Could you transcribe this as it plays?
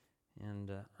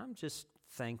I'm just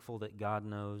thankful that God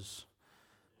knows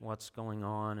what's going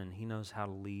on and He knows how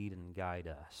to lead and guide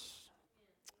us.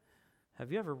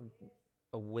 Have you ever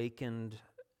awakened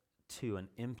to an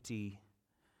empty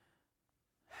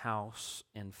house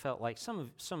and felt like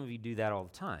some of you do that all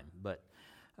the time, but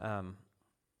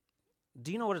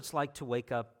do you know what it's like to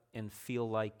wake up and feel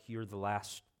like you're the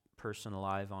last person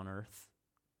alive on earth?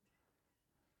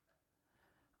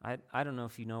 I don't know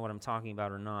if you know what I'm talking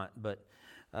about or not, but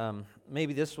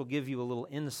maybe this will give you a little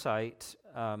insight.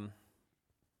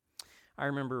 I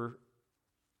remember,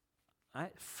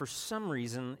 for some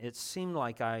reason, it seemed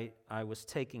like I was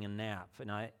taking a nap,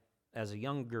 and as a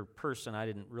younger person, I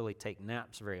didn't really take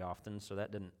naps very often, so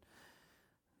that didn't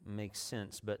make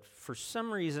sense. But for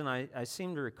some reason, I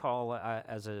seem to recall,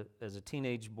 as a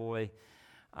teenage boy,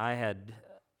 I had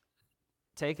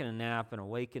taken a nap and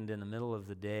awakened in the middle of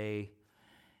the day,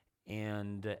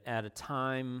 and at a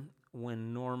time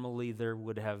when normally there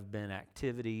would have been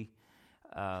activity,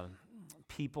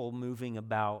 people moving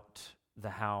about the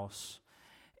house,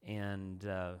 and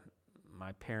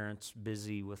my parents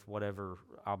busy with whatever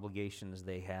obligations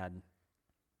they had.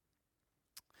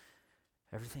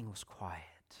 Everything was quiet.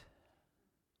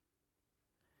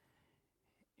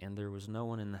 And there was no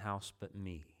one in the house but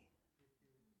me.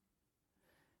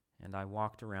 And I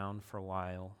walked around for a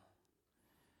while,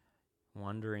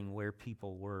 wondering where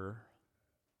people were.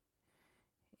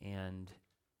 And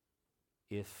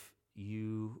if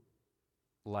you,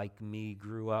 like me,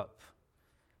 grew up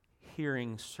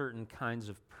hearing certain kinds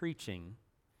of preaching,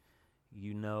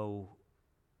 you know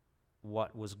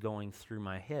what was going through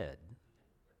my head.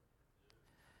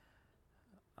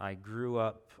 I grew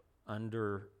up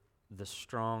under the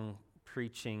strong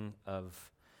preaching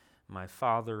of my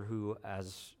father, who,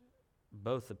 as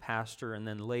both a pastor and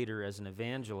then later as an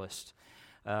evangelist,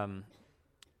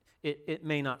 it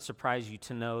may not surprise you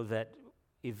to know that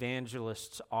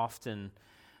evangelists often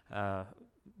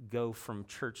go from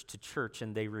church to church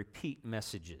and they repeat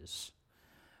messages.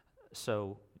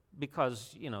 So,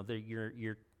 because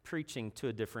you're preaching to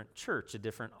a different church, a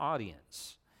different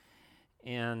audience,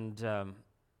 and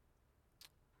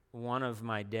one of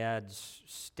my dad's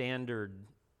standard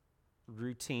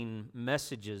routine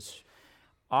messages,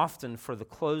 often for the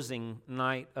closing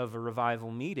night of a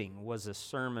revival meeting, was a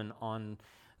sermon on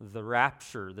the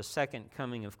rapture, the second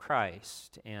coming of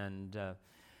Christ. And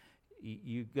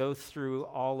you go through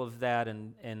all of that,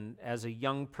 and as a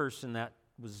young person, that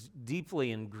was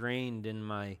deeply ingrained in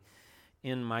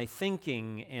my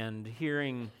thinking. And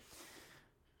hearing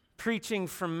preaching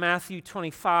from Matthew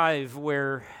 25,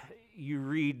 where you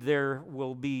read, there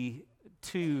will be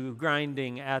two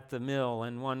grinding at the mill,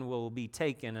 and one will be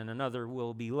taken and another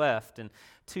will be left, and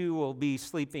two will be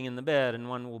sleeping in the bed and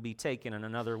one will be taken and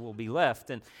another will be left,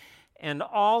 and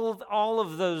all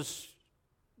of those,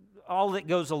 all that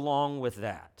goes along with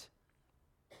that.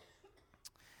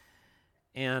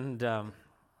 And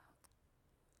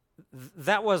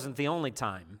that wasn't the only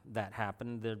time that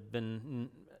happened. There have been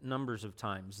numbers of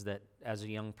times that, as a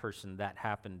young person, that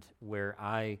happened, where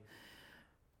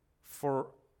for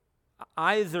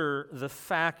either the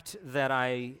fact that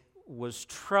I was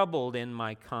troubled in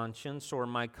my conscience, or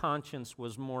my conscience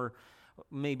was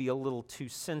maybe a little too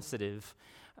sensitive,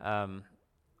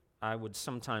 I would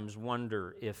sometimes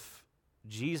wonder if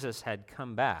Jesus had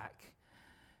come back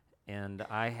and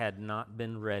I had not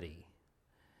been ready.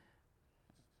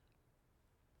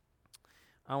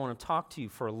 I want to talk to you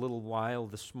for a little while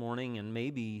this morning, and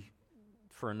maybe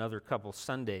for another couple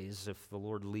Sundays, if the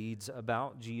Lord leads,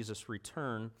 about Jesus'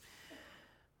 return.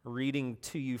 Reading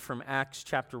to you from Acts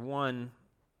chapter 1,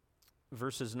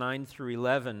 verses 9 through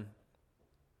 11.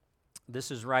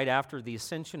 This is right after the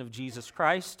ascension of Jesus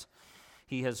Christ.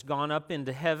 He has gone up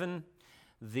into heaven.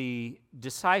 The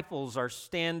disciples are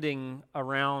standing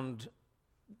around,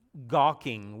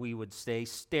 gawking, we would say,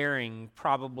 staring,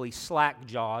 probably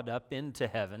slack-jawed up into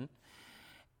heaven,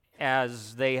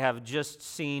 as they have just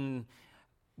seen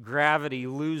gravity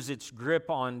lose its grip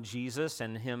on Jesus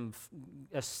and Him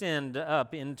ascend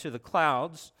up into the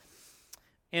clouds.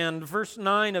 And verse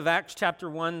 9 of Acts chapter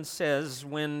 1 says,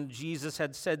 when Jesus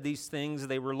had said these things,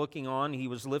 they were looking on, He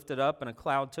was lifted up, and a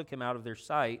cloud took Him out of their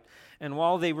sight. And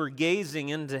while they were gazing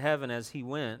into heaven as He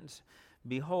went,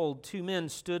 behold, two men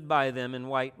stood by them in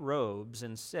white robes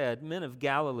and said, Men of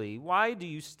Galilee, why do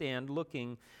you stand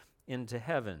looking into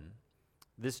heaven?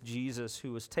 This Jesus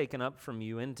who was taken up from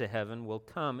you into heaven will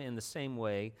come in the same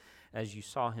way as you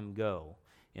saw Him go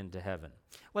into heaven.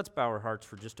 Let's bow our hearts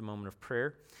for just a moment of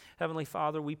prayer. Heavenly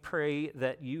Father, we pray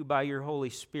that You, by Your Holy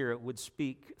Spirit, would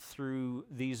speak through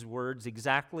these words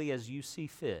exactly as You see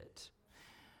fit.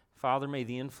 Father, may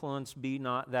the influence be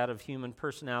not that of human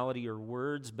personality or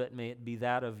words, but may it be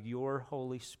that of your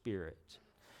Holy Spirit.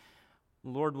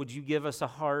 Lord, would you give us a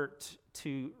heart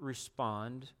to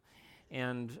respond?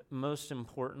 And most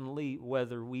importantly,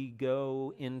 whether we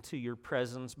go into your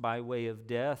presence by way of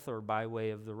death or by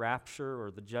way of the rapture or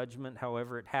the judgment,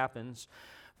 however it happens,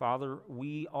 Father,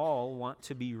 we all want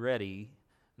to be ready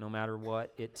no matter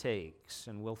what it takes.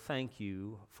 And we'll thank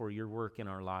you for your work in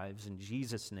our lives. In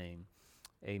Jesus' name,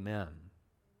 amen.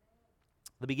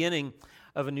 The beginning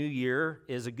of a new year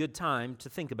is a good time to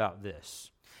think about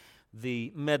this.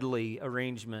 The medley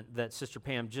arrangement that Sister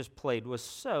Pam just played was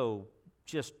so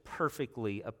just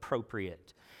perfectly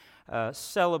appropriate,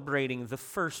 celebrating the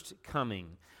first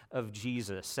coming of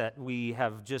Jesus, that we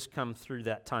have just come through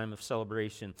that time of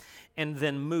celebration, and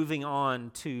then moving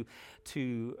on to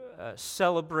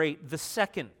celebrate the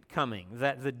second coming,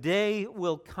 that the day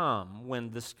will come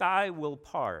when the sky will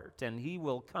part, and he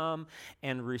will come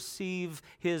and receive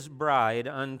his bride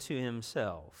unto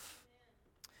himself.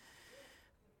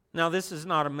 Now, this is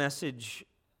not a message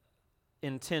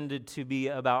intended to be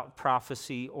about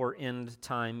prophecy or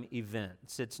end-time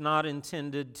events. It's not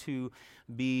intended to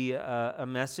be a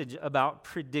message about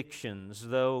predictions,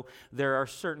 though there are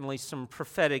certainly some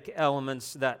prophetic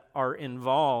elements that are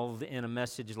involved in a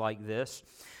message like this.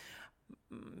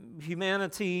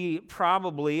 Humanity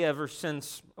probably ever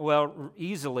since,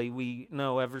 easily we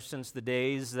know ever since the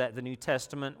days that the New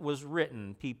Testament was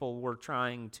written, people were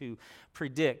trying to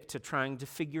predict, trying to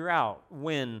figure out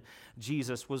when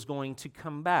Jesus was going to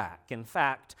come back. In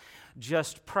fact,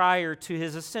 just prior to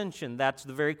his ascension, that's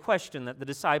the very question that the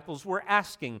disciples were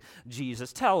asking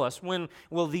Jesus. Tell us, when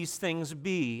will these things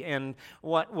be, and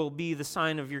what will be the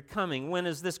sign of your coming? When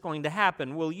is this going to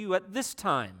happen? Will you at this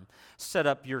time set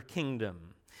up your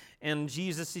kingdom? And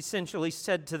Jesus essentially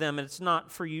said to them, it's not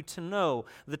for you to know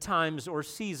the times or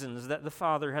seasons that the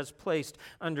Father has placed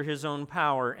under his own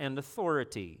power and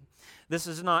authority. This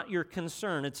is not your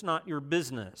concern. It's not your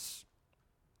business.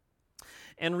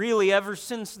 And really, ever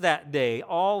since that day,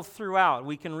 all throughout,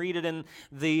 we can read it in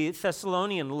the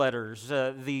Thessalonian letters.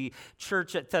 The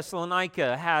church at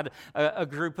Thessalonica had a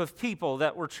group of people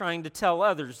that were trying to tell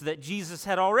others that Jesus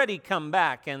had already come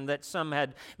back and that some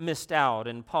had missed out.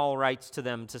 And Paul writes to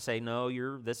them to say, no,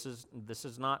 this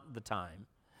is not the time.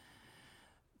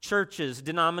 Churches,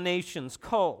 denominations,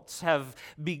 cults have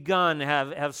begun,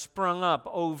 have sprung up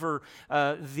over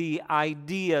the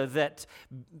idea that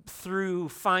through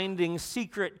finding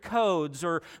secret codes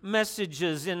or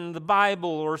messages in the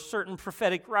Bible or certain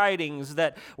prophetic writings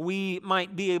that we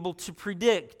might be able to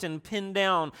predict and pin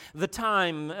down the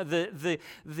time, the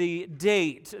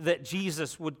date that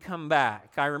Jesus would come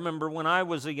back. I remember when I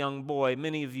was a young boy,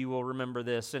 many of you will remember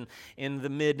this, and in the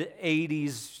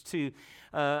mid-'80s to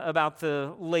about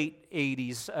the late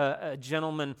 80s, a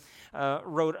gentleman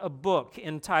wrote a book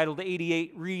entitled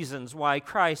 88 Reasons Why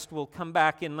Christ Will Come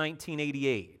Back in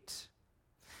 1988.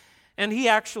 And he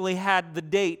actually had the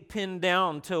date pinned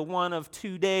down to one of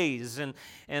 2 days. And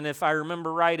if I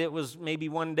remember right, it was maybe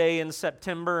one day in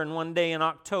September and one day in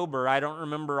October. I don't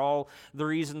remember all the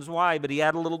reasons why, but he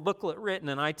had a little booklet written.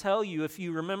 And I tell you, if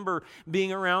you remember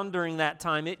being around during that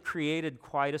time, it created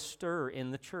quite a stir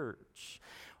in the church.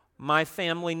 My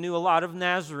family knew a lot of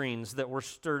Nazarenes that were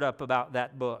stirred up about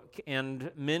that book, and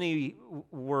many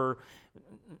were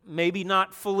maybe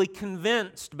not fully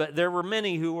convinced, but there were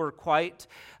many who were quite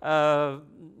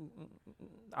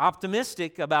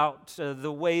optimistic about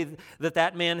the way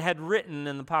that man had written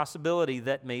and the possibility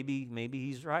that maybe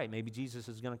he's right. Maybe Jesus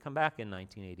is going to come back in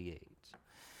 1988.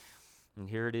 And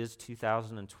here it is,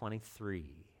 2023.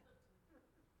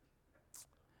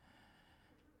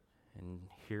 And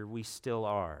here we still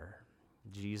are.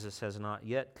 Jesus has not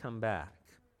yet come back.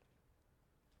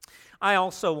 I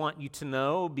also want you to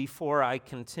know, before I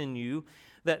continue,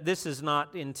 that this is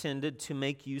not intended to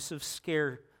make use of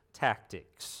scare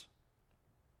tactics.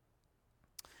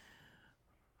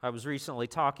 I was recently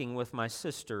talking with my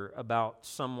sister about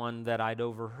someone that I'd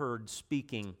overheard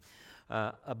speaking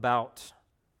about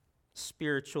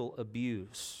spiritual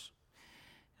abuse.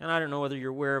 And I don't know whether you're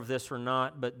aware of this or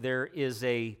not, but there is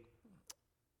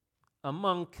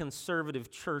among conservative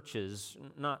churches,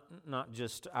 not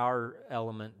just our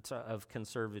element of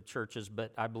conservative churches,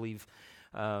 but I believe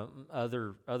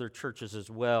other churches as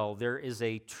well, there is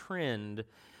a trend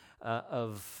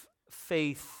of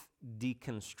faith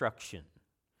deconstruction.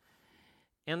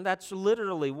 And that's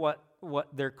literally what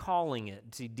what they're calling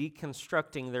it,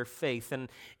 deconstructing their faith. And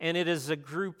it is a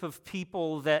group of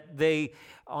people that they,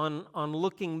 on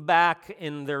looking back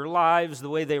in their lives, the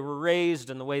way they were raised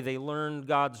and the way they learned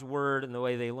God's Word and the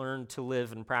way they learned to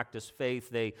live and practice faith,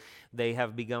 they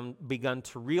have begun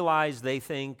to realize, they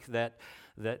think, that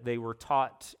they were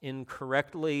taught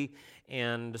incorrectly,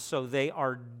 and so they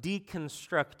are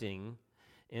deconstructing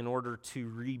in order to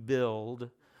rebuild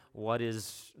what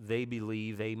is, they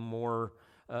believe, a more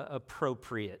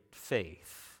appropriate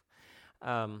faith.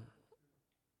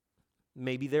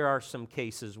 Maybe there are some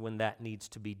cases when that needs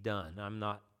to be done. I'm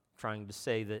not trying to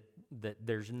say that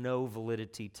there's no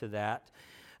validity to that.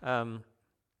 And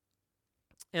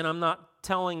I'm not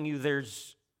telling you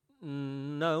there's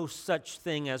no such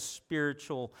thing as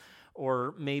spiritual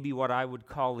or maybe what I would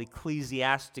call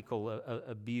ecclesiastical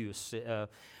abuse.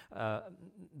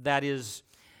 That is,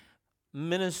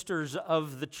 ministers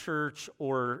of the church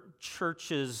or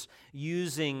churches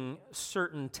using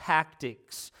certain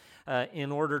tactics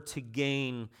in order to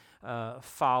gain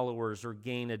followers or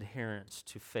gain adherents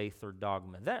to faith or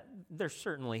dogma. There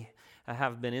certainly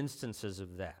have been instances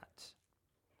of that.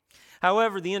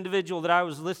 However, the individual that I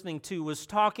was listening to was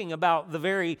talking about the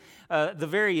very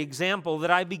example that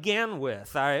I began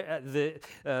with.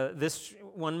 This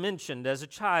one mentioned as a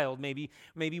child, maybe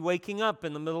waking up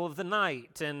in the middle of the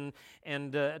night and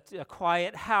a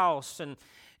quiet house and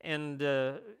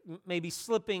maybe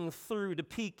slipping through to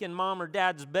peek in mom or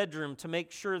dad's bedroom to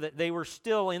make sure that they were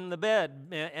still in the bed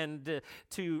and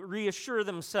to reassure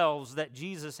themselves that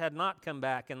Jesus had not come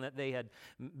back and that they had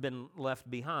been left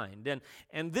behind.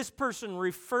 And this person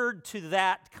referred to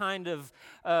that kind of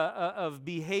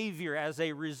behavior as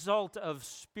a result of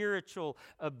spiritual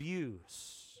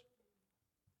abuse.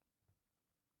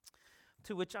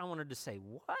 To which I wanted to say,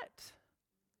 what?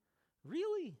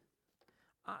 Really?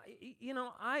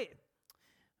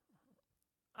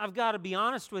 I've got to be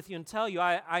honest with you and tell you,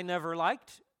 I never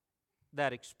liked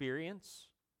that experience.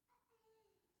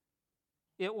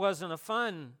 It wasn't a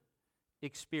fun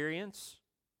experience.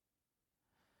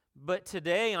 But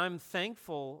today I'm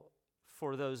thankful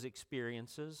for those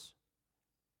experiences.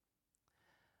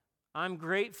 I'm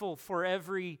grateful for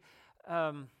every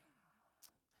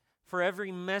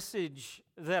message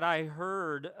that I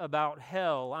heard about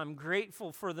hell. I'm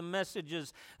grateful for the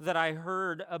messages that I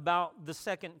heard about the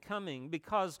second coming,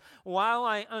 because while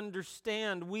I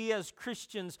understand we as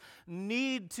Christians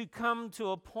need to come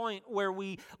to a point where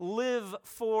we live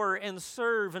for and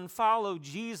serve and follow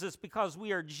Jesus because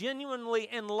we are genuinely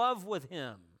in love with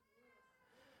Him,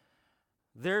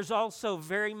 there's also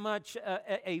very much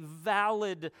a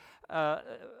valid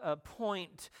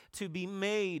point to be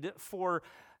made for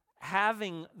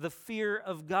having the fear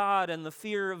of God and the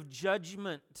fear of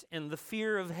judgment and the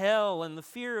fear of hell and the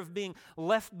fear of being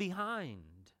left behind.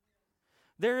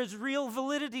 There is real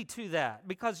validity to that,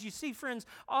 because you see, friends,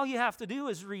 all you have to do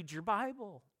is read your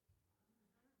Bible,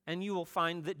 and you will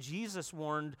find that Jesus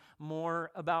warned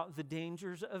more about the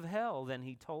dangers of hell than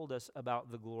He told us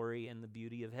about the glory and the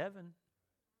beauty of heaven.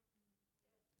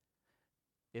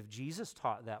 If Jesus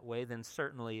taught that way, then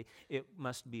certainly it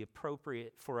must be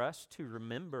appropriate for us to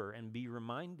remember and be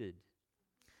reminded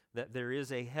that there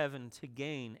is a heaven to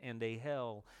gain and a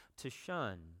hell to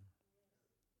shun.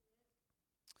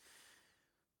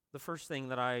 The first thing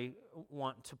that I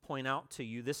want to point out to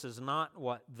you, this is not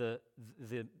what the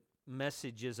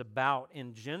message is about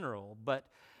in general, but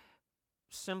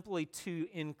simply to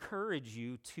encourage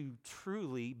you to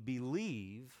truly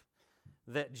believe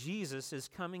that Jesus is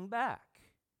coming back.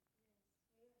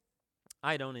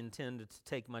 I don't intend to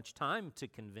take much time to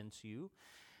convince you.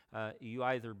 You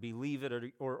either believe it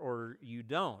or you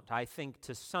don't. I think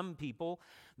to some people,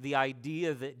 the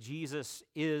idea that Jesus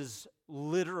is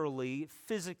literally,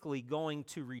 physically going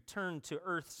to return to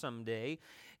earth someday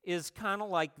is kind of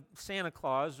like Santa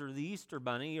Claus or the Easter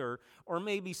Bunny or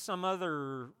maybe some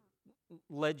other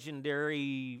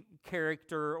legendary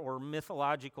character or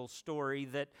mythological story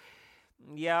that,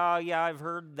 yeah, I've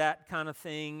heard that kind of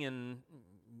thing, and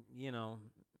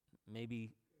maybe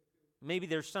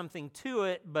there's something to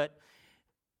it, but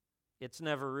it's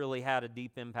never really had a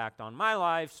deep impact on my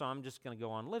life, so I'm just going to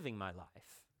go on living my life.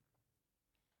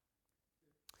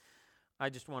 I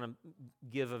just want to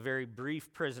give a very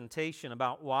brief presentation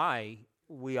about why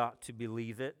we ought to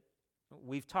believe it.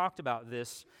 We've talked about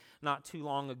this not too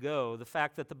long ago, the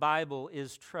fact that the Bible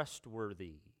is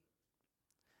trustworthy.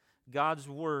 God's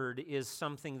Word is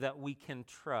something that we can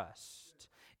trust.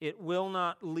 It will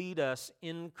not lead us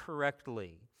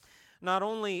incorrectly. Not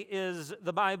only is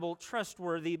the Bible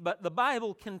trustworthy, but the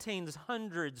Bible contains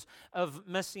hundreds of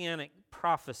messianic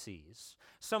prophecies,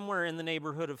 somewhere in the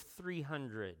neighborhood of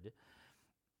 300.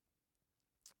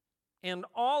 And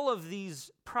all of these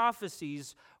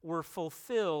prophecies were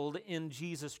fulfilled in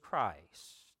Jesus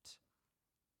Christ.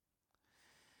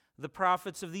 The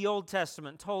prophets of the Old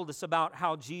Testament told us about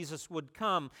how Jesus would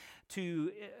come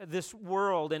to this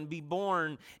world and be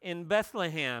born in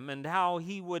Bethlehem, and how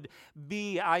he would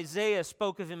be, Isaiah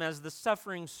spoke of him as the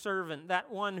suffering servant,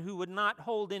 that one who would not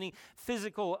hold any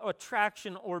physical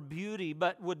attraction or beauty,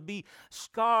 but would be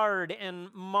scarred and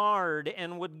marred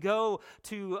and would go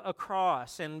to a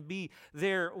cross and be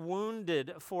there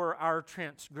wounded for our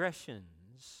transgressions.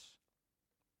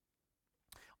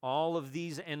 All of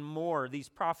these and more, these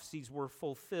prophecies were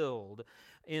fulfilled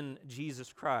in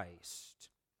Jesus Christ.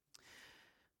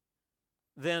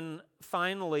 Then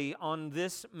finally, on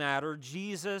this matter,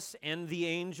 Jesus and the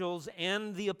angels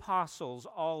and the apostles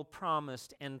all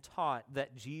promised and taught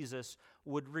that Jesus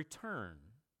would return,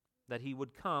 that he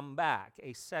would come back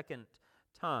a second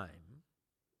time.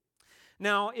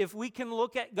 Now, if we can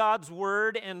look at God's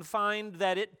Word and find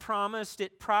that it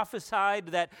prophesied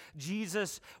that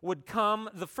Jesus would come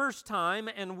the first time,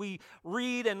 and we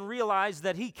read and realize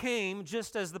that he came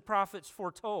just as the prophets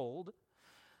foretold,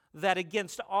 that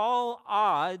against all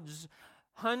odds,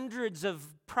 hundreds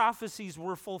of prophecies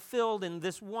were fulfilled in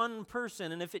this one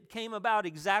person, and if it came about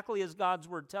exactly as God's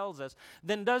Word tells us,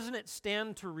 then doesn't it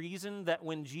stand to reason that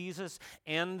when Jesus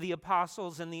and the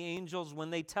apostles and the angels, when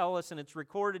they tell us, and it's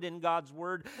recorded in God's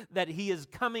Word, that he is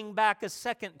coming back a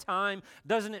second time,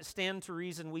 doesn't it stand to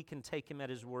reason we can take him at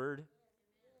his word?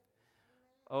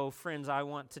 Oh, friends, I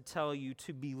want to tell you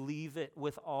to believe it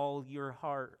with all your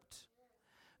heart.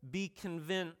 Be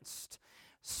convinced,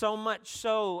 so much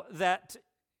so that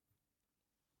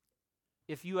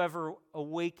if you ever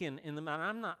awaken in the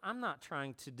mountain, I'm not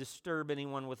trying to disturb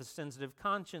anyone with a sensitive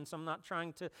conscience. I'm not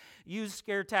trying to use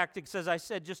scare tactics, as I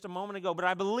said just a moment ago, but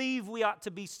I believe we ought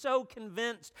to be so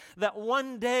convinced that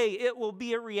one day it will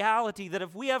be a reality, that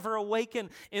if we ever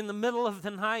awaken in the middle of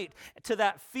the night to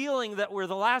that feeling that we're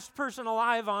the last person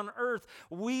alive on earth,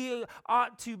 we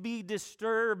ought to be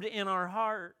disturbed in our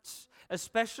hearts,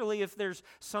 especially if there's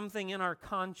something in our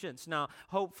conscience. Now,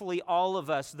 hopefully all of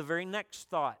us, the very next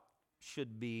thought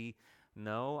should be,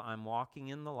 no, I'm walking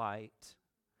in the light.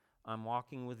 I'm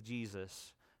walking with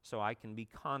Jesus, so I can be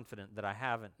confident that I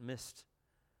haven't missed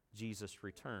Jesus'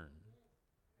 return.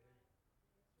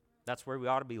 That's where we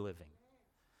ought to be living.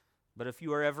 But if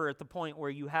you are ever at the point where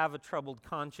you have a troubled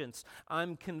conscience,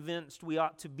 I'm convinced we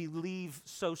ought to believe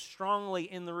so strongly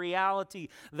in the reality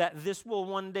that this will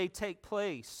one day take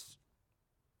place.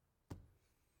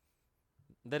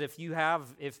 That if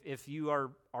you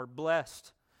are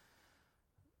blessed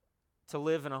to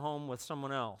live in a home with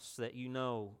someone else, that you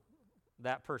know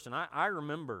that person. I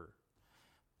remember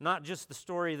not just the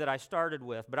story that I started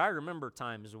with, but I remember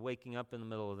times of waking up in the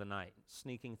middle of the night,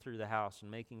 sneaking through the house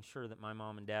and making sure that my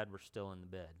mom and dad were still in the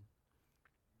bed.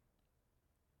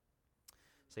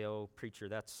 Say, oh, preacher,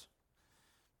 that's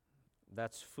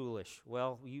foolish.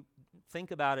 Well, you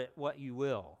think about it what you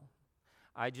will.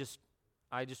 I just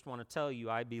want to tell you,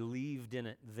 I believed in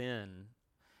it then,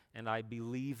 and I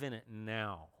believe in it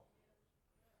now,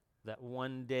 that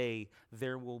one day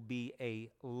there will be a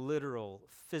literal,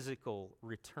 physical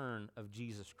return of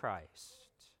Jesus Christ.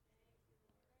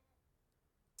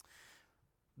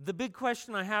 The big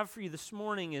question I have for you this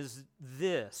morning is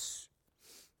this,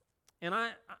 and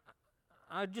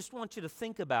I just want you to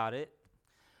think about it.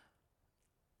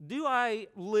 Do I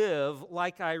live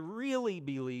like I really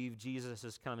believe Jesus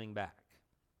is coming back?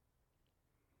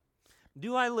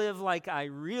 Do I live like I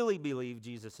really believe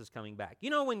Jesus is coming back? You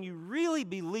know, when you really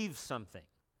believe something,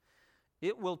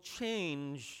 it will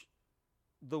change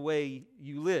the way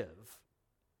you live.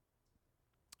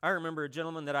 I remember a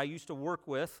gentleman that I used to work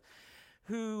with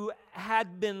who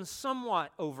had been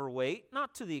somewhat overweight,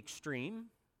 not to the extreme,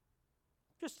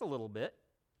 just a little bit,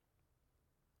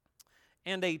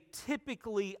 and a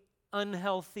typically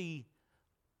unhealthy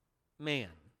man.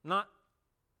 Not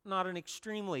an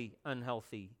extremely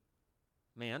unhealthy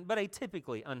man, but a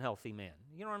typically unhealthy man.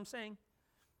 You know what I'm saying?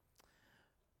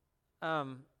 A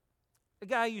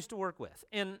guy I used to work with.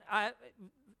 And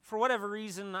for whatever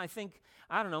reason, I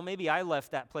don't know, maybe I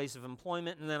left that place of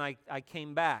employment and then I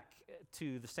came back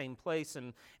to the same place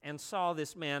and saw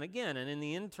this man again. And in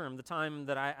the interim, the time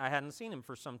that I hadn't seen him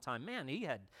for some time, man, he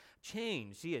had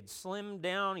changed. He had slimmed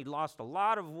down. He'd lost a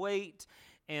lot of weight.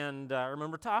 And I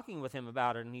remember talking with him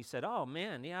about it, and he said, oh,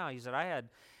 man, yeah. He said,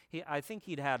 I think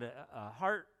he'd had a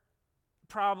heart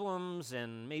problems,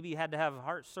 and maybe he had to have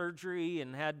heart surgery,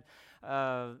 and had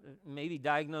maybe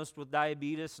diagnosed with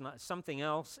diabetes and something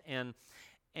else. And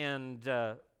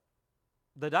the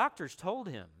doctors told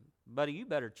him, buddy, you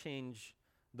better change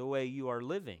the way you are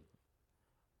living,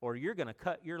 or you're going to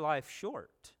cut your life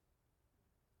short.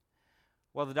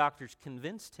 Well, the doctors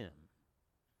convinced him,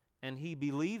 and he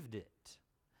believed it.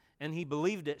 And he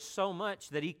believed it so much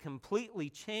that he completely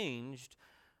changed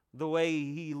the way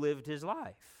he lived his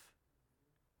life.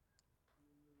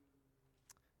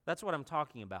 That's what I'm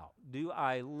talking about. Do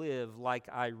I live like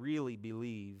I really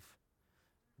believe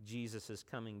Jesus is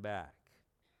coming back?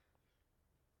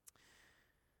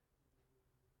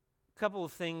 A couple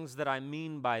of things that I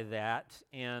mean by that,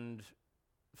 and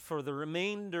for the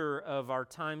remainder of our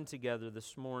time together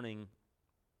this morning,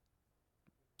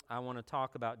 I want to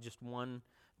talk about just one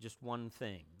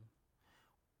thing.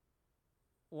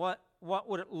 What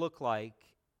would it look like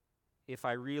if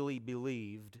I really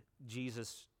believed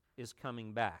Jesus is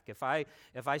coming back? If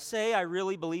I say I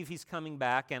really believe he's coming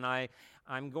back and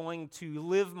I'm going to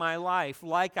live my life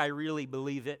like I really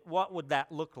believe it, what would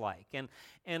that look like?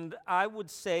 And I would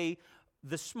say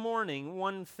this morning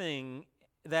one thing,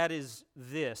 that is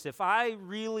this: if I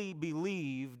really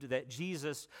believed that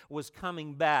Jesus was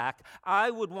coming back,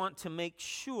 I would want to make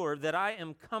sure that I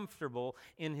am comfortable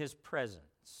in his presence.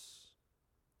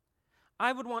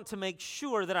 I would want to make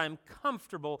sure that I'm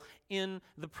comfortable in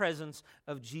the presence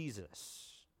of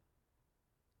Jesus.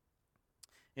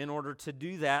 In order to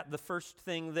do that, the first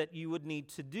thing that you would need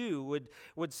to do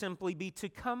would simply be to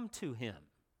come to him.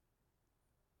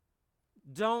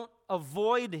 Don't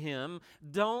avoid him.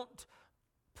 Don't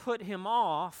put him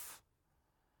off.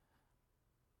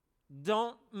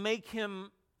 Don't make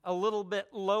him a little bit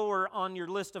lower on your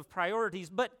list of priorities,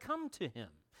 but come to him.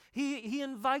 He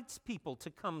invites people to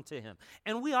come to him,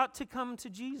 and we ought to come to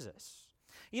Jesus.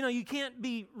 You know, you can't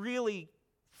be really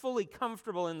fully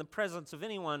comfortable in the presence of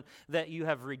anyone that you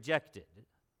have rejected,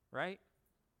 right?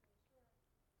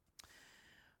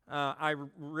 I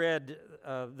read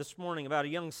this morning about a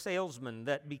young salesman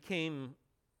that became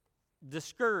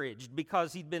discouraged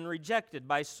because he'd been rejected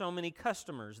by so many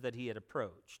customers that he had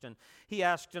approached. And he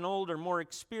asked an older, more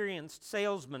experienced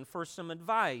salesman for some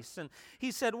advice. And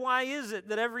he said, "Why is it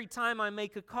that every time I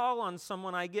make a call on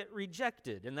someone, I get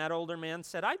rejected?" And that older man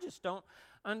said, "I just don't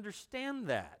understand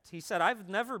that." He said, "I've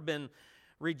never been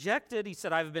rejected." He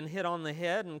said, "I've been hit on the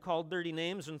head and called dirty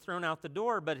names and thrown out the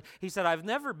door, but," he said, "I've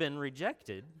never been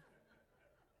rejected."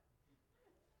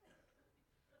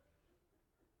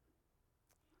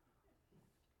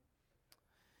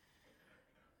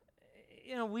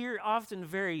 You know, we're often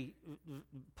very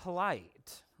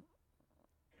polite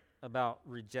about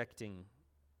rejecting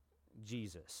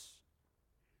Jesus.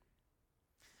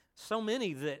 So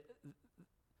many that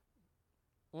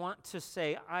want to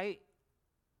say, I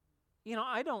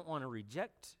don't want to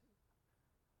reject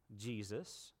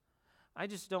Jesus. I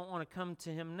just don't want to come to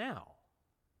him now.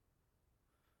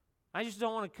 I just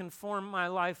don't want to conform my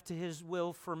life to his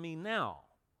will for me now.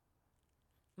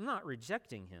 I'm not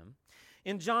rejecting him.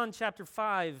 In John chapter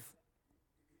 5,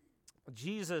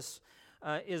 Jesus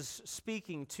is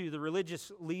speaking to the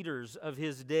religious leaders of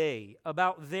his day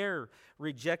about their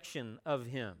rejection of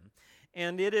him.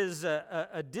 And it is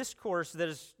a discourse that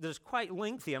is quite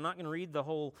lengthy. I'm not going to read the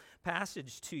whole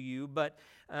passage to you, but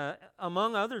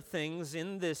among other things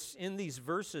in these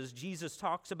verses, Jesus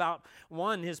talks about,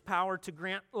 one, his power to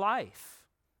grant life.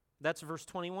 That's verse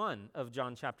 21 of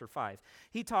John chapter 5.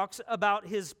 He talks about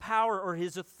his power or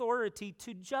his authority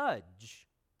to judge.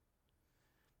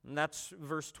 And that's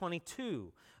verse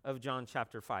 22 of John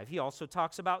chapter 5. He also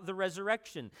talks about the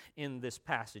resurrection in this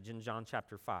passage in John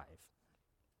chapter 5.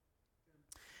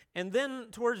 And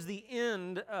then towards the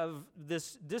end of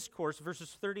this discourse,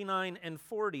 verses 39 and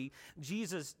 40,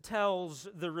 Jesus tells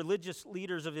the religious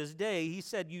leaders of his day, he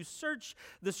said, "You search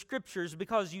the Scriptures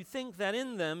because you think that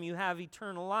in them you have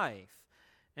eternal life.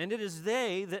 And it is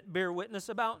they that bear witness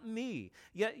about me.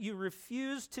 Yet you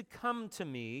refuse to come to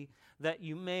me that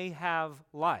you may have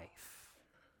life."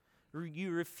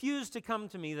 You refuse to come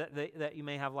to me that you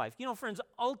may have life. You know, friends,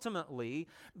 ultimately,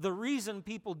 the reason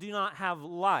people do not have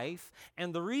life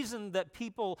and the reason that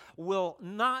people will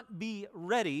not be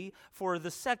ready for the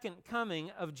second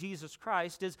coming of Jesus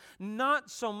Christ is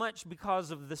not so much because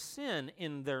of the sin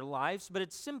in their lives, but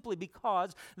it's simply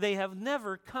because they have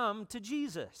never come to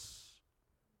Jesus.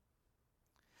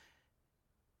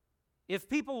 If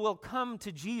people will come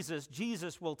to Jesus,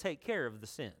 Jesus will take care of the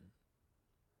sin.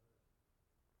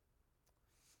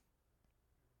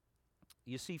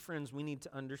 You see, friends, we need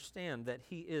to understand that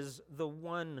he is the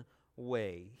one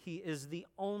way. He is the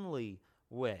only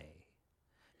way.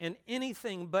 And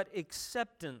anything but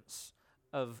acceptance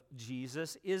of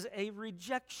Jesus is a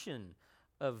rejection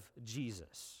of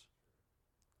Jesus.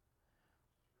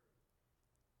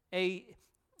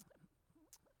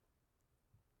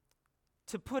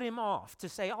 to put him off, to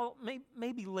say, oh,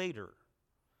 maybe later.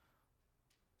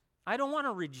 I don't want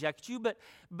to reject you,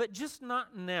 but just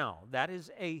not now. That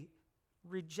is a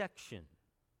rejection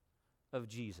of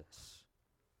Jesus.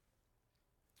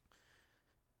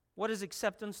 What does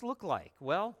acceptance look like?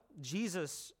 Well,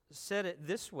 Jesus said it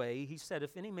this way. He said,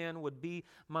 if any man would be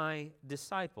my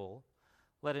disciple,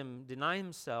 let him deny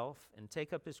himself and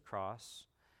take up his cross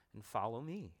and follow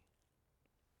me.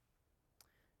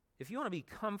 If you want to be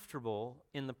comfortable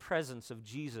in the presence of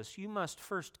Jesus, you must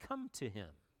first come to him.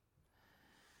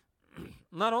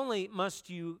 Not only must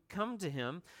you come to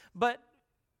him, but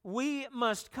we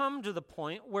must come to the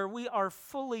point where we are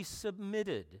fully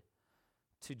submitted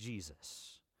to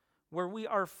Jesus. Where we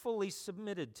are fully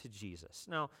submitted to Jesus.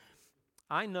 Now,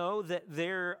 I know that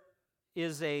there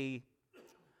is a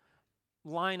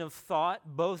line of thought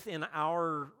both in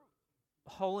our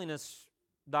holiness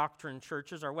doctrine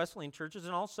churches, our Wesleyan churches,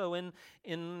 and also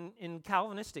in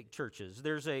Calvinistic churches.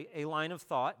 There's a line of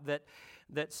thought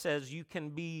that says you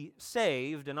can be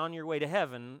saved and on your way to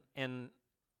heaven and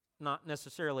not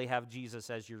necessarily have Jesus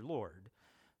as your Lord.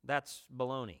 That's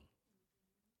baloney.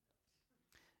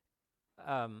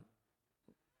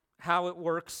 How it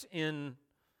works in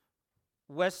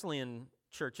Wesleyan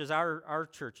churches, our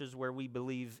churches where we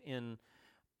believe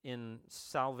in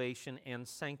salvation and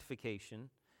sanctification,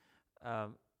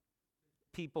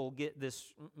 people get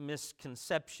this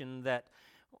misconception that,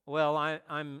 well,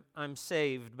 I'm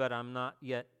saved, but I'm not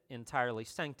yet entirely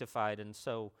sanctified, and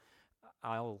so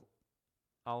I'll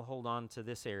hold on to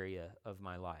this area of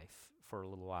my life for a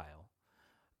little while.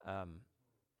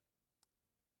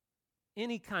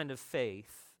 Any kind of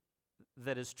faith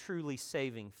that is truly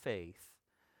saving faith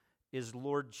is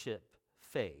lordship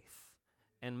faith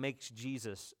and makes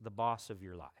Jesus the boss of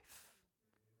your life.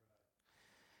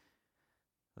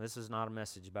 This is not a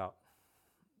message about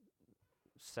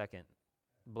second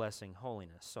blessing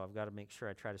holiness, so I've got to make sure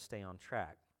I try to stay on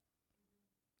track.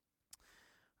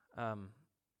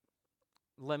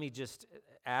 Let me just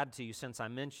add to you, since I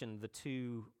mentioned the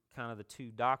two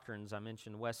doctrines. I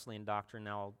mentioned Wesleyan doctrine,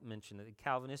 now I'll mention the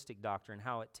Calvinistic doctrine,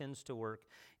 how it tends to work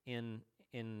in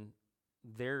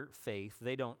their faith.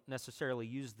 They don't necessarily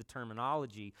use the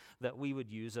terminology that we would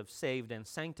use of saved and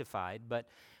sanctified, but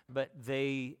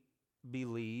they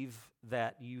believe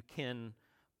that you can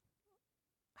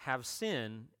have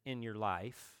sin in your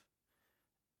life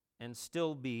and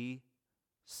still be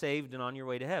saved and on your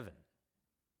way to heaven.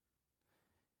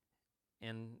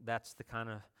 And that's the kind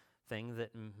of thing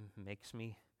that makes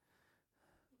me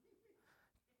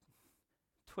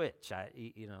twitch.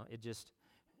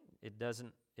 It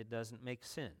doesn't make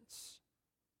sense.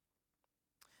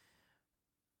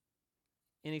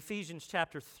 In Ephesians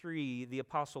chapter 3, the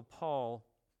Apostle Paul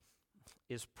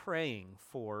is praying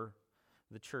for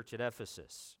the church at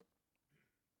Ephesus.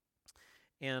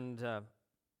 And I'm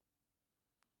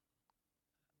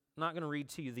not going to read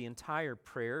to you the entire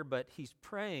prayer, but he's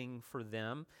praying for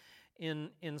them in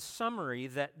summary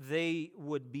that they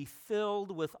would be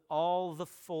filled with all the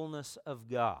fullness of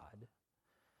God.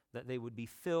 That they would be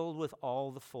filled with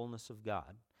all the fullness of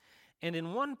God. And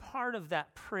in one part of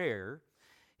that prayer,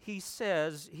 he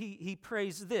says, he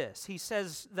prays this. He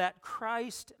says that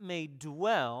Christ may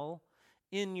dwell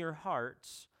in your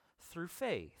hearts through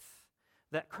faith.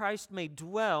 That Christ may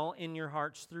dwell in your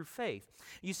hearts through faith.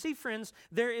 You see, friends,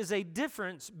 there is a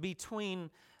difference between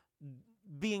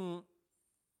being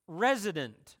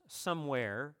resident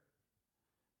somewhere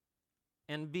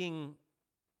and being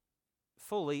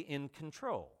fully in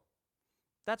control.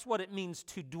 That's what it means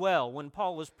to dwell. When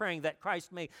Paul was praying that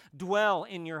Christ may dwell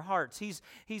in your hearts, he's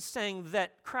saying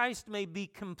that Christ may be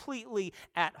completely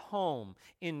at home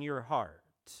in your heart.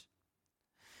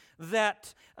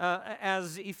 That,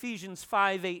 as Ephesians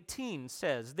 5:18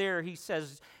 says, there he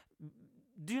says,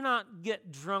 do not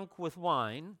get drunk with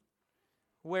wine,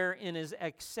 wherein is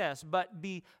excess, but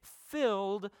be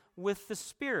filled with the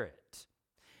Spirit.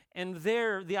 And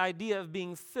there, the idea of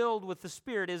being filled with the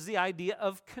Spirit is the idea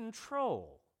of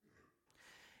control.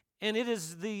 And it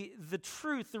is the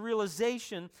truth, the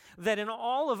realization that in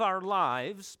all of our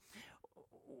lives,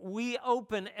 we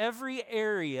open every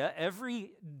area,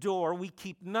 every door, we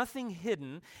keep nothing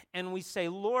hidden, and we say,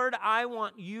 Lord, I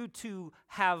want you to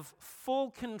have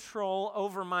full control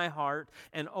over my heart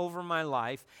and over my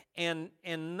life, and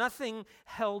nothing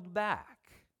held back.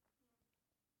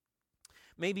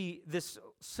 Maybe this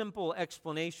simple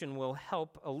explanation will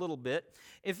help a little bit.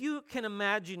 If you can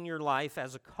imagine your life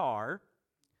as a car,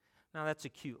 now that's a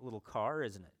cute little car,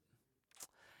 isn't it?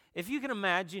 If you can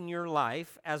imagine your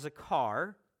life as a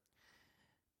car,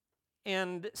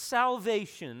 and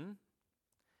salvation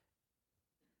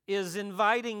is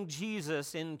inviting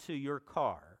Jesus into your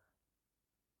car,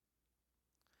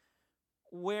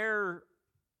 where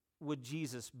would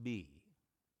Jesus be?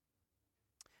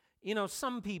 You know,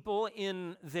 some people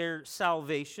in their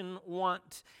salvation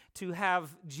want to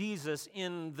have Jesus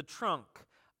in the trunk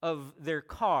of their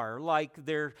car, like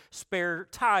their spare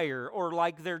tire or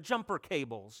like their jumper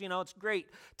cables. You know, it's great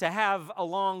to have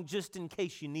along just in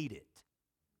case you need it,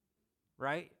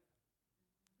 right?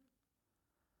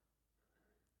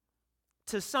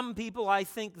 To some people, I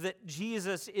think that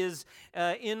Jesus is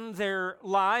in their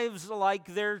lives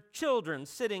like their children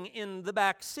sitting in the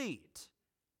back seat.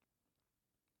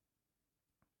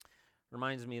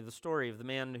 Reminds me of the story of the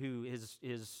man who his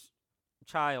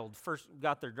child first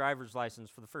got their driver's license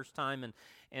for the first time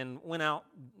and went out.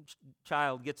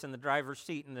 Child gets in the driver's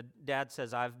seat, and the dad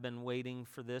says, "I've been waiting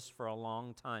for this for a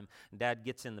long time." And Dad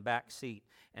gets in the back seat,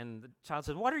 and the child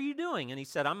says, "What are you doing?" And he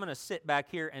said, "I'm going to sit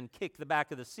back here and kick the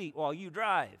back of the seat while you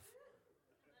drive."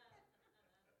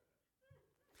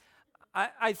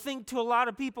 I think to a lot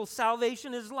of people,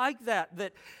 salvation is like that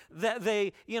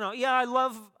they, I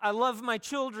love my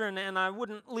children, and I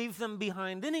wouldn't leave them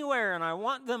behind anywhere, and I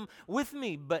want them with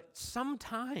me. But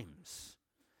sometimes,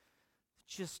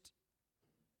 just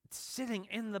sitting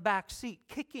in the back seat,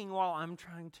 kicking while I'm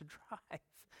trying to drive,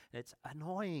 it's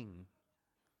annoying.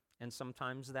 And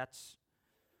sometimes that's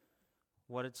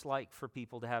what it's like for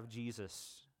people to have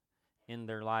Jesus in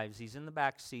their lives. He's in the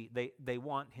back seat. They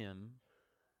want him.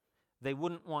 They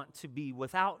wouldn't want to be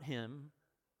without him,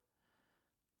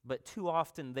 but too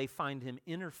often they find him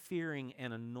interfering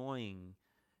and annoying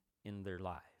in their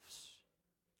lives.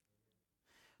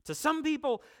 To some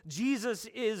people, Jesus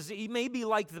he may be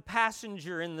like the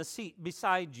passenger in the seat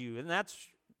beside you, and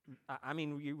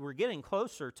we're getting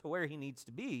closer to where he needs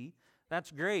to be.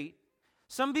 That's great.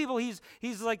 Some people, he's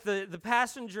like the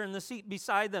passenger in the seat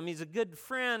beside them. He's a good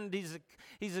friend.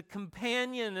 He's a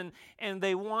companion, and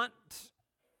they want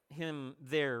him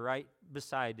there right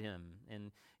beside him.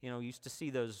 And used to see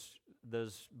those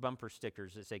bumper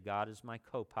stickers that say, "God is my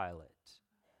co-pilot."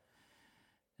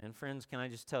 And friends, can I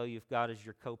just tell you, if God is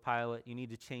your co-pilot, you need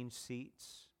to change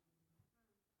seats.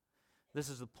 This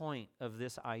is the point of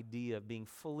this idea of being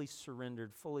fully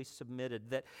surrendered, fully submitted,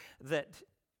 that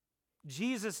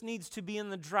Jesus needs to be in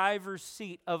the driver's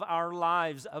seat of our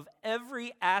lives, of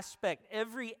every aspect,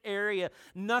 every area,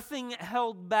 nothing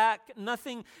held back,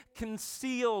 nothing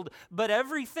concealed, but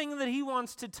everything that he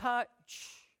wants to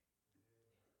touch.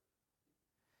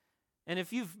 And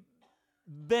if you've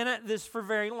been at this for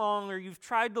very long, or you've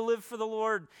tried to live for the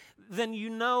Lord, then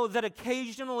you know that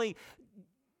occasionally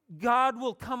God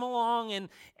will come along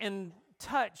and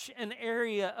touch an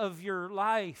area of your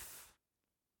life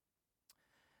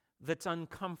that's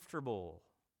uncomfortable,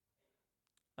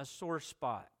 a sore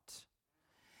spot.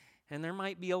 And there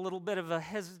might be a little bit of a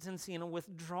hesitancy and a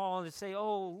withdrawal to say,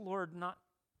 "Oh, Lord, not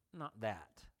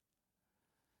that."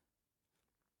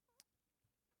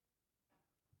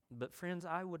 But friends,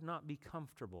 I would not be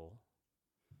comfortable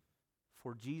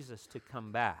for Jesus to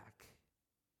come back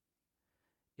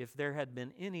if there had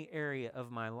been any area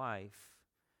of my life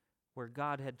where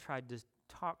God had tried to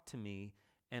talk to me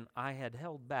and I had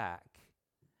held back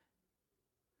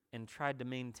and tried to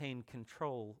maintain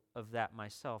control of that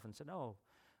myself and said, "Oh,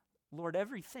 Lord,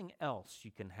 everything else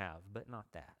you can have, but not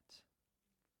that."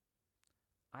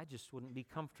 I just wouldn't be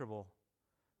comfortable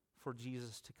for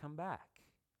Jesus to come back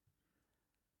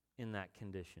in that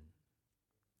condition.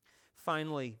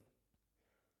 Finally,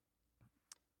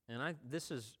 and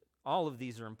all of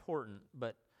these are important,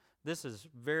 but this is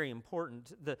very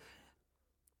important,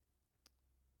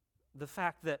 the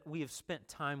fact that we have spent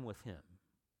time with him.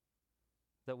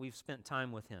 That we've spent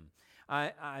time with him.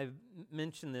 I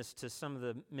mentioned this to some of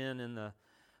the men in the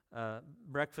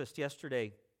breakfast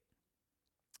yesterday.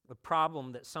 The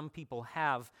problem that some people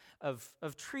have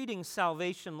of treating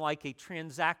salvation like a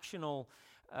transactional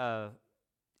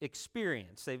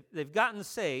experience. They've gotten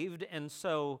saved, and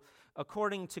so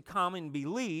according to common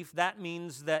belief, that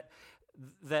means that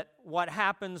what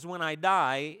happens when I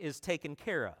die is taken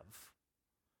care of.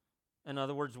 In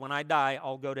other words, when I die,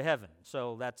 I'll go to heaven.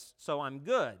 So I'm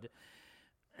good.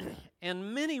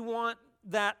 And many want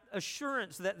that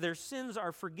assurance that their sins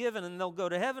are forgiven and they'll go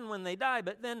to heaven when they die,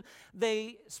 but then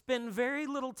they spend very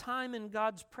little time in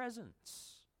God's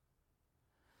presence.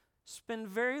 Spend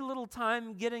very little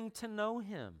time getting to know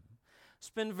him.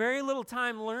 Spend very little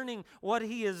time learning what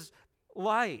he is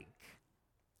like.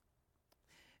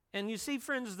 And you see,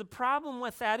 friends, the problem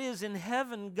with that is in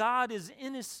heaven, God is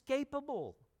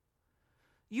inescapable.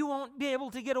 You won't be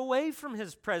able to get away from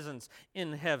his presence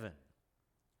in heaven.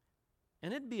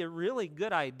 And it'd be a really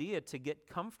good idea to get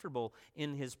comfortable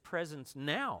in His presence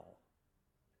now.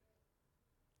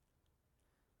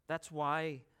 That's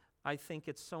why I think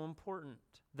it's so important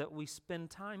that we spend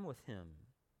time with Him.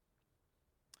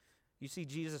 You see,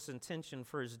 Jesus' intention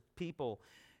for His people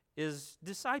is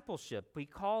discipleship. He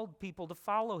called people to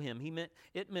follow Him.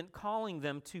 It meant calling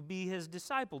them to be His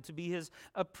disciple, to be His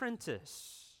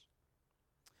apprentice.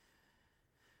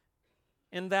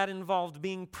 And that involved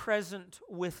being present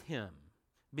with Him.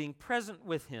 Being present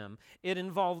with Him, it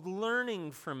involved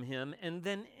learning from Him and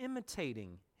then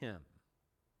imitating Him.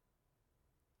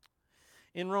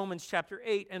 In Romans chapter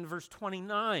 8 and verse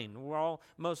 29,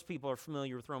 most people are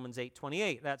familiar with Romans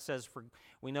 8:28. That says,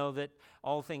 we know that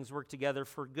all things work together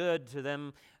for good to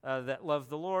them that love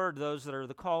the Lord, those that are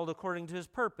the called according to His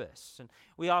purpose. And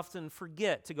we often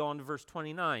forget to go on to verse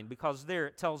 29 because there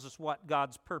it tells us what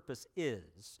God's purpose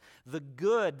is. The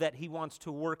good that He wants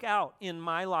to work out in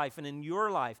my life and in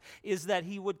your life is that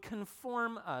He would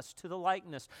conform us to the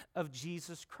likeness of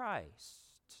Jesus Christ.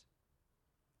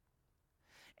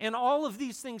 And all of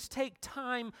these things take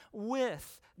time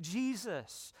with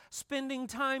Jesus, spending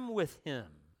time with Him.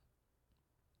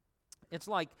 It's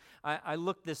like, I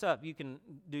looked this up. You can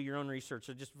do your own research.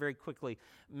 So just very quickly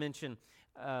mention,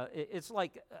 it's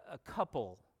like a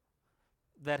couple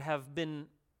that have been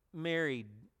married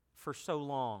for so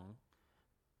long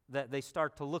that they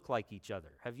start to look like each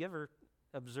other. Have you ever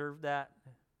observed that?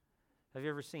 Have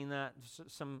you ever seen that?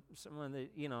 Someone that,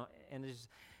 and it's,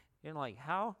 like,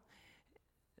 how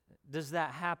does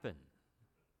that happen?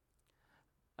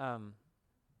 And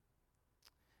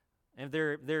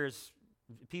there's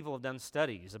people have done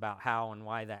studies about how and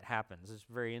why that happens. It's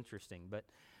very interesting, but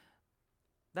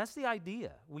that's the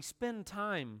idea. We spend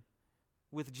time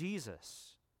with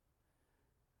Jesus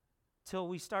till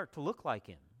we start to look like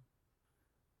Him,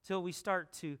 till we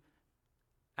start to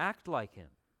act like Him,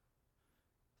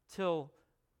 till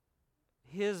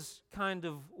His kind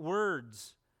of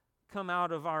words come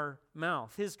out of our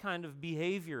mouth. His kind of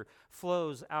behavior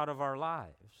flows out of our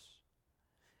lives.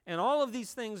 And all of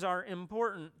these things are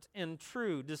important and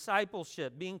true.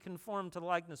 Discipleship, being conformed to the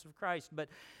likeness of Christ.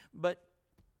 But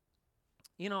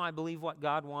I believe what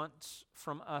God wants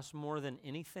from us more than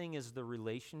anything is the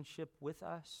relationship with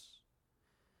us.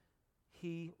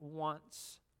 He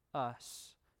wants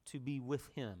us to be with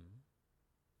Him.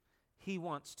 He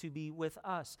wants to be with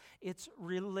us. It's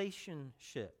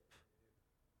relationship.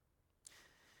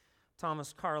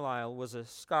 Thomas Carlyle was a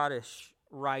Scottish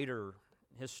writer,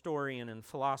 historian, and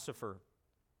philosopher.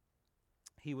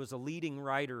 He was a leading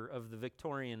writer of the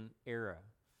Victorian era.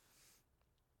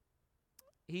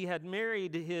 He had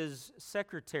married his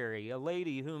secretary, a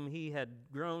lady whom he had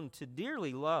grown to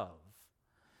dearly love.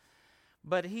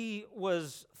 But he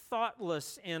was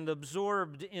thoughtless and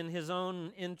absorbed in his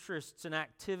own interests and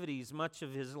activities much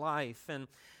of his life. And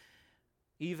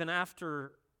even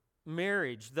after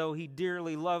marriage, though he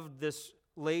dearly loved this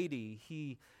lady,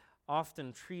 he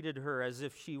often treated her as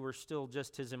if she were still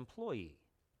just his employee.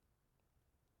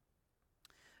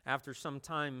 After some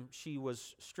time, she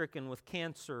was stricken with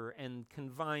cancer and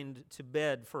confined to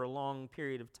bed for a long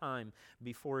period of time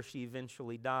before she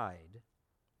eventually died.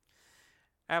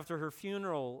 After her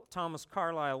funeral, Thomas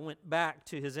Carlyle went back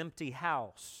to his empty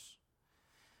house.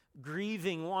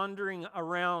 Grieving, wandering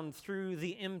around through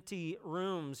the empty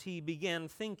rooms, he began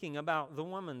thinking about the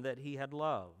woman that he had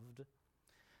loved.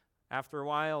 After a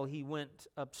while, he went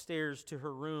upstairs to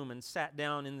her room and sat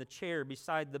down in the chair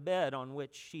beside the bed on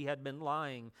which she had been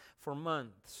lying for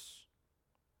months.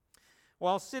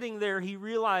 While sitting there, he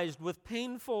realized with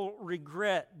painful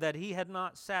regret that he had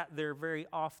not sat there very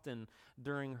often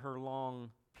during her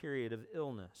long period of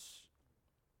illness.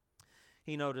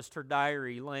 He noticed her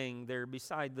diary laying there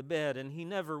beside the bed, and he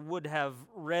never would have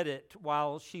read it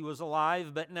while she was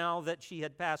alive, but now that she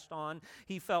had passed on,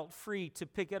 he felt free to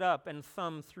pick it up and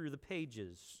thumb through the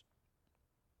pages.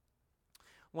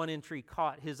 One entry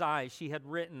caught his eye. She had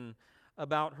written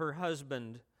about her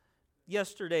husband.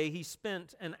 Yesterday he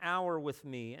spent an hour with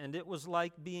me, and it was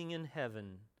like being in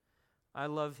heaven. I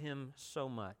love him so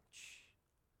much.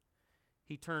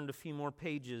 He turned a few more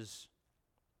pages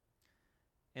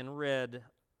and read,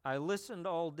 I listened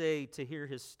all day to hear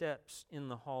his steps in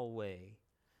the hallway,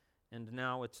 and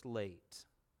now it's late.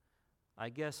 I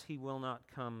guess he will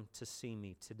not come to see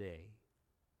me today.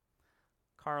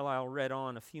 Carlyle read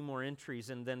on a few more entries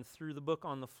and then threw the book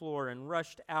on the floor and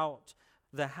rushed out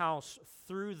the house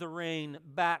through the rain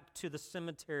back to the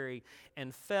cemetery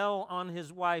and fell on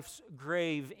his wife's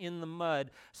grave in the mud,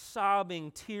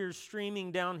 sobbing, tears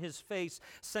streaming down his face,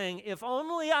 saying, if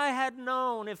only I had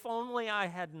known, if only I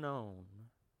had known.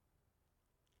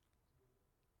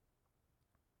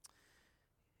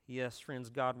 Yes, friends,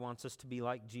 God wants us to be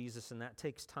like Jesus, and that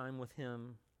takes time with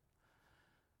Him.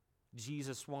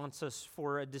 Jesus wants us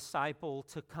for a disciple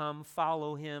to come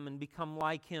follow Him and become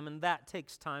like Him, and that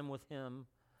takes time with Him.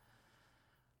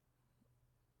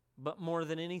 But more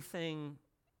than anything,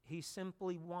 He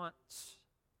simply wants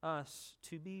us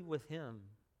to be with Him.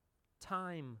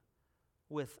 Time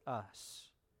with us.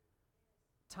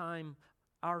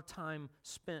 Our time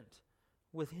spent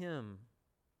with Him.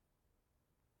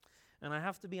 And I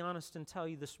have to be honest and tell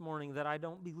you this morning that I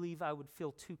don't believe I would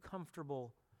feel too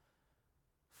comfortable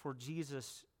for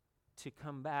Jesus to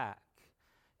come back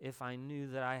if I knew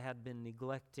that I had been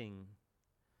neglecting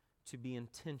to be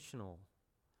intentional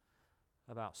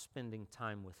about spending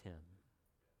time with Him.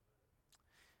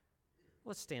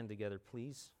 Let's stand together,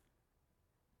 please.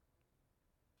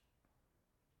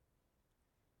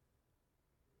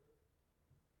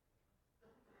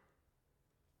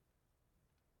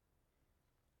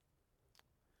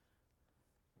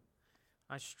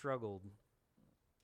 I struggled